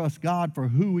need to trust God for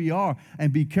who we are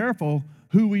and be careful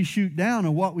who we shoot down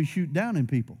and what we shoot down in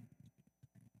people.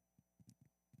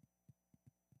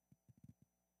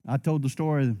 I told the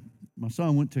story, my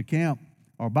son went to camp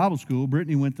or Bible school.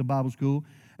 Brittany went to Bible school,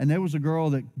 and there was a girl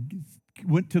that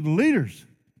went to the leaders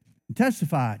and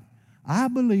testified, I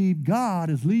believe God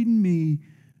is leading me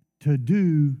to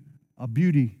do a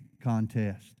beauty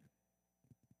contest.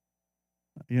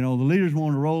 The leaders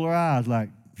wanted to roll their eyes like,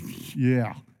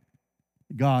 yeah,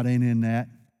 God ain't in that.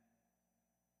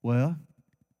 Well,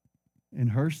 in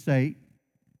her state,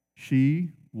 she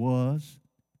was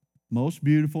most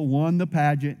beautiful, won the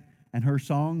pageant, and her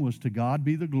song was To God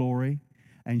Be the Glory.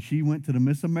 And she went to the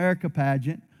Miss America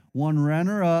pageant, won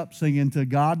runner-up, singing To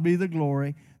God Be the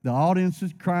Glory. The audience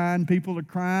is crying, people are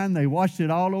crying. They watched it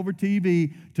all over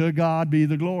TV, To God Be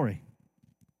the Glory.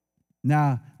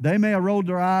 Now, they may have rolled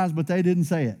their eyes, but they didn't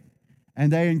say it.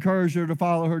 And they encouraged her to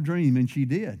follow her dream, and she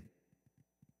did.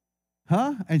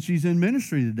 And she's in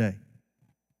ministry today.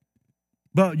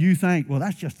 But you think, well,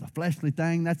 that's just a fleshly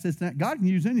thing. That's this, that. God can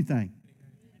use anything.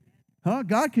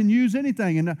 God can use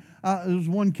anything. And there was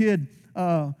one kid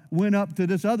went up to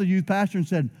this other youth pastor and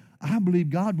said, I believe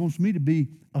God wants me to be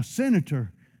a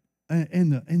senator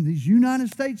in these United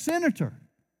States senator.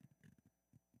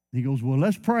 He goes, well,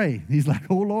 let's pray. He's like,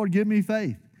 oh, Lord, give me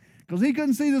faith. Because he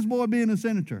couldn't see this boy being a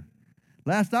senator.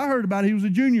 Last I heard about it, he was a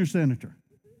junior senator.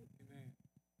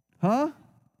 Huh?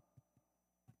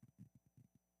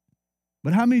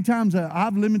 But how many times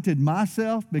I've limited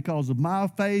myself because of my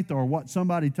faith or what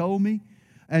somebody told me?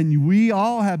 And we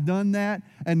all have done that.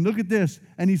 And look at this.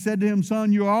 And he said to him,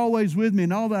 son, you're always with me,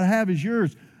 and all that I have is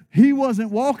yours. He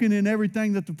wasn't walking in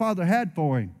everything that the Father had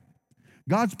for him.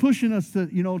 God's pushing us to,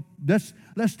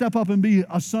 let's step up and be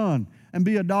a son and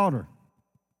be a daughter.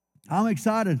 I'm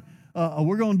excited.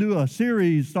 We're going to do a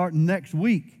series starting next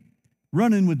week,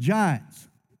 Running with Giants.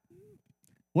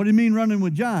 What do you mean running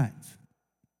with giants?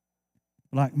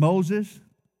 Like Moses,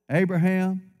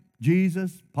 Abraham,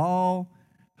 Jesus, Paul,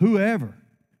 whoever.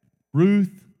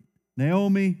 Ruth,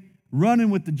 Naomi, running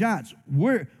with the giants.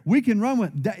 We can run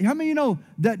with. How many of you know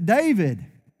that David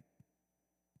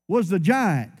was the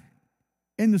giant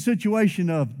in the situation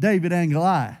of David and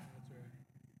Goliath?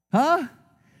 Huh?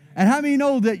 And how many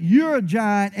know that you're a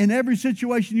giant in every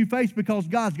situation you face because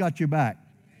God's got your back?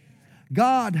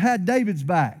 God had David's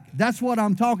back. That's what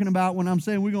I'm talking about when I'm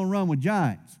saying we're going to run with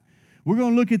giants. We're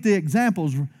going to look at the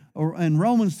examples, and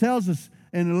Romans tells us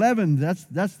in 11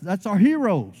 that's our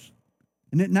heroes,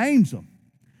 and it names them.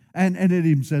 And it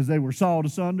even says they were sawed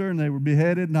asunder and they were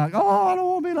beheaded. And I don't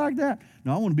want to be like that.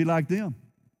 No, I want to be like them.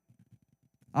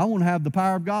 I want to have the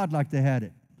power of God like they had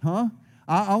it. Huh?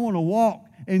 I want to walk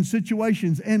in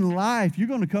situations in life. You're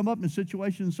going to come up in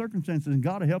situations and circumstances, and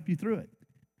God will help you through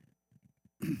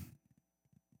it.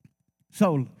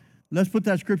 So let's put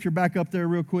that scripture back up there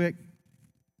real quick.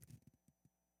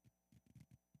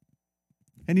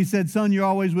 And he said, son, you're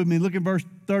always with me. Look at verse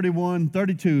 31,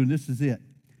 32. This is it.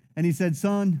 And he said,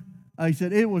 son,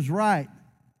 it was right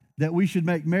that we should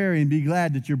make merry and be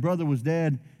glad that your brother was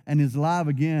dead and is alive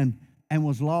again and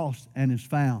was lost and is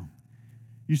found.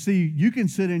 You see, you can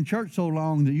sit in church so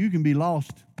long that you can be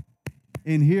lost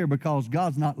in here because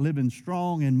God's not living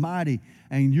strong and mighty,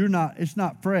 and it's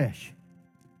not fresh.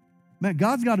 Man,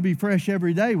 God's got to be fresh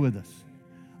every day with us.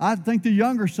 I think the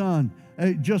younger son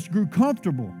just grew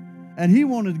comfortable, and he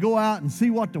wanted to go out and see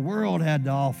what the world had to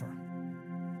offer.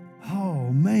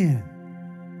 Oh, man.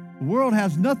 The world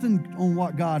has nothing on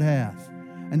what God has.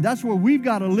 And that's where we've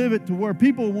got to live it to where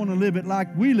people want to live it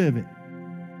like we live it.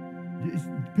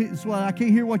 That's why I can't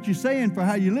hear what you're saying for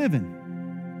how you're living.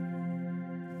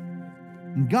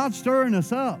 And God's stirring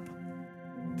us up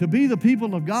to be the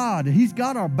people of God. He's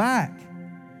got our back.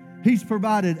 He's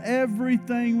provided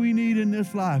everything we need in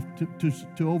this life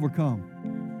to overcome.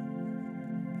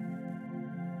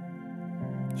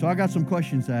 So I got some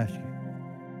questions to ask you.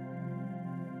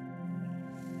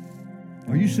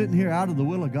 Are you sitting here out of the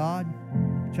will of God,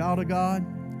 child of God?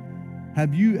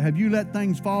 Have you let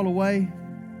things fall away?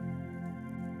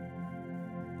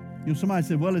 Somebody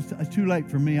said, "Well, it's too late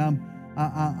for me. I'm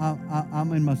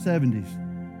in my 70s."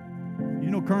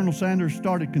 Colonel Sanders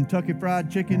started Kentucky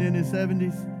Fried Chicken in his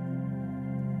 70s.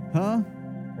 Huh?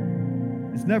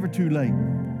 It's never too late.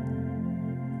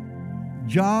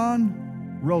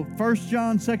 John wrote 1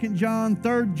 John, 2 John,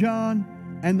 3 John,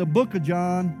 and the book of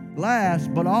John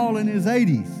last, but all in his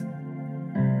 80s.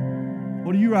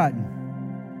 What are you writing?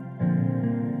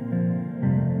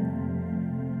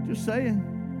 Just saying.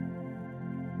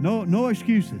 No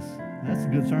excuses. That's a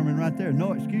good sermon right there.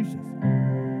 No excuses.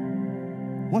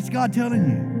 What's God telling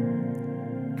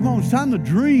you? Come on, it's time to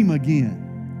dream again.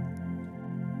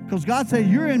 Because God said,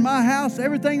 you're in my house,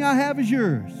 everything I have is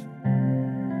yours.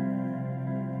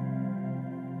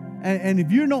 And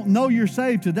if you don't know you're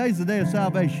saved, today's the day of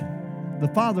salvation. The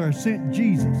Father has sent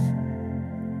Jesus.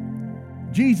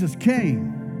 Jesus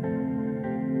came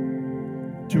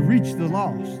to reach the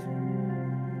lost.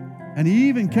 And he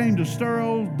even came to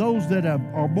stir those that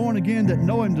are born again that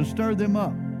know him, to stir them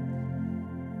up.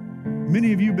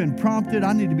 Many of you have been prompted,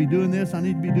 I need to be doing this, I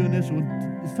need to be doing this. Well,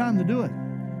 it's time to do it.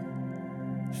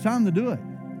 It's time to do it.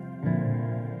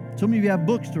 Some of you have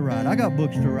books to write. I got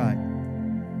books to write.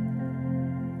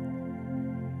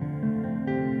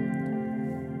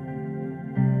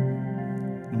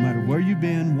 No matter where you've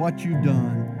been, what you've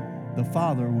done, the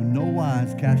Father will in no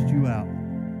wise cast you out.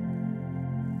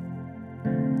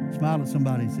 Smile at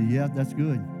somebody and say, yeah, that's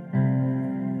good.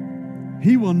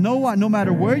 He will know, no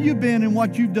matter where you've been and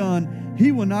what you've done,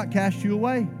 he will not cast you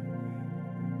away.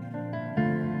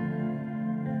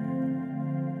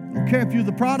 I don't care if you're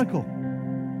the prodigal.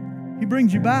 He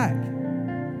brings you back.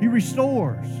 He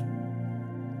restores.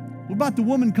 What about the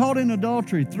woman caught in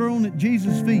adultery, thrown at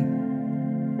Jesus' feet?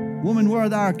 Woman, where are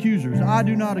thy accusers? I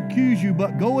do not accuse you,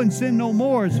 but go and sin no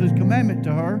more, is his commandment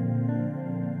to her.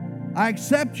 I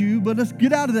accept you, but let's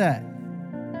get out of that.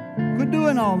 Quit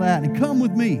doing all that and come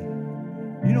with me.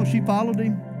 You know, she followed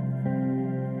him.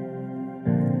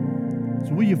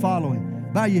 So will you follow him?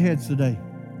 Bow your heads today.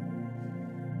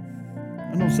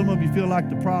 I know some of you feel like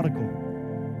the prodigal,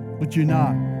 but you're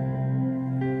not.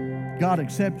 God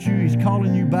accepts you. He's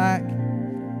calling you back.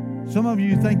 Some of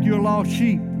you think you're a lost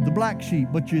sheep, the black sheep,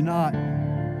 but you're not.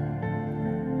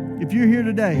 If you're here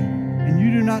today and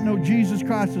you do not know Jesus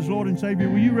Christ as Lord and Savior,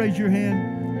 will you raise your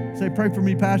hand? Say, pray for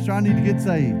me, Pastor. I need to get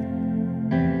saved.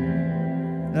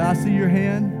 I see your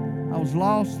hand. I was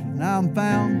lost. Now I'm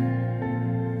found.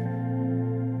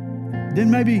 Then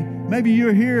maybe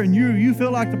you're here and you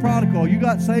feel like the prodigal. You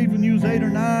got saved when you was 8 or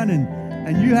 9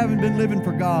 and you haven't been living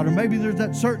for God. Or maybe there's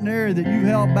that certain area that you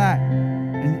held back.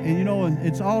 And you know, and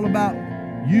it's all about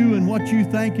you and what you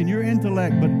think and your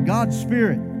intellect. But God's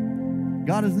Spirit,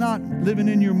 God is not living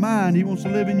in your mind. He wants to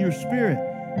live in your spirit.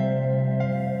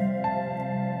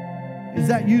 Is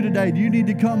that you today? Do you need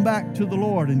to come back to the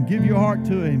Lord and give your heart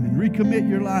to Him and recommit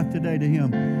your life today to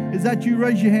Him? Is that you?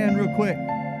 Raise your hand real quick.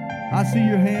 I see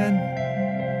your hand.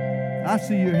 I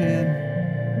see your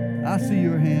hand. I see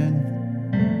your hand.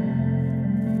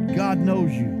 God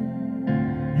knows you.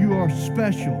 You are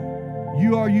special.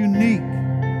 You are unique.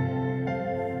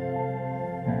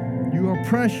 You are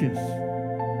precious.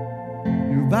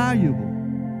 You're valuable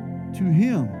to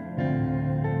Him.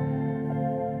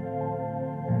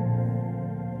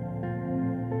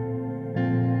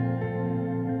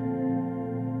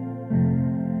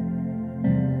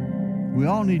 We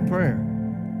all need prayer.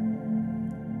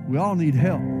 We all need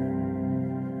help.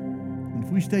 And if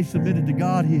we stay submitted to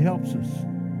God, He helps us.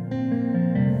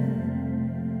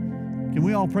 Can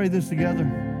we all pray this together?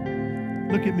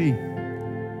 Look at me.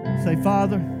 Say,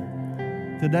 Father,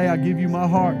 today I give you my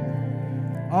heart,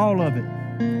 all of it,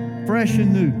 fresh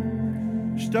and new.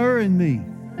 Stir in me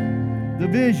the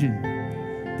vision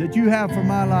that you have for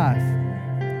my life.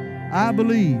 I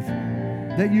believe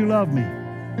that you love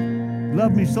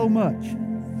me so much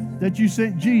that you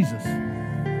sent Jesus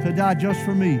to die just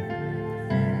for me.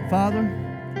 Father,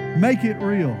 make it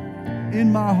real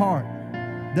in my heart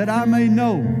that I may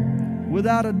know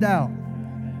without a doubt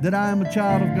that I am a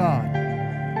child of God,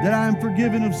 that I am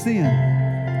forgiven of sin,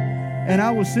 and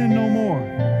I will sin no more.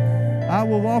 I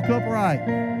will walk upright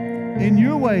in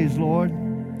your ways, Lord.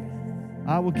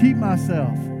 I will keep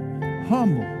myself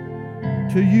humble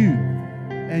to you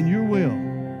and your will.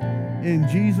 In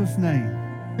Jesus' name,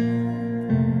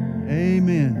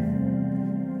 amen.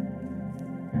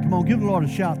 Come on, give the Lord a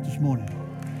shout this morning.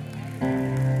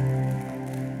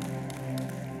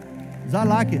 'Cause I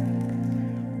like it.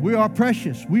 We are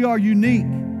precious. We are unique.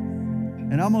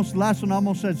 And last one I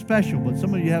almost said special, but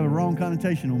some of you have a wrong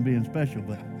connotation on being special.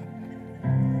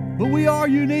 But we are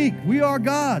unique. We are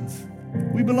God's.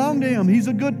 We belong to Him. He's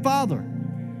a good Father.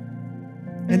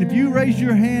 And if you raise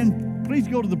your hand, please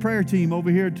go to the prayer team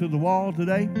over here to the wall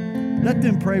today. Let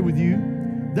them pray with you.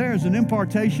 There's an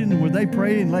impartation where they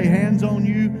pray and lay hands on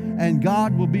you, and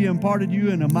God will be imparted to you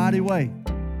in a mighty way.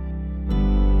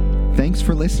 Thanks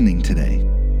for listening today.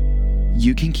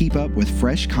 You can keep up with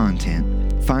fresh content,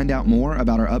 find out more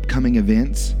about our upcoming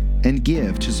events, and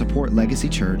give to support Legacy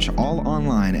Church all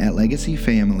online at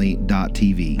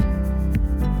legacyfamily.tv.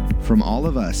 From all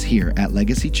of us here at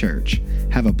Legacy Church,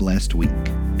 have a blessed week.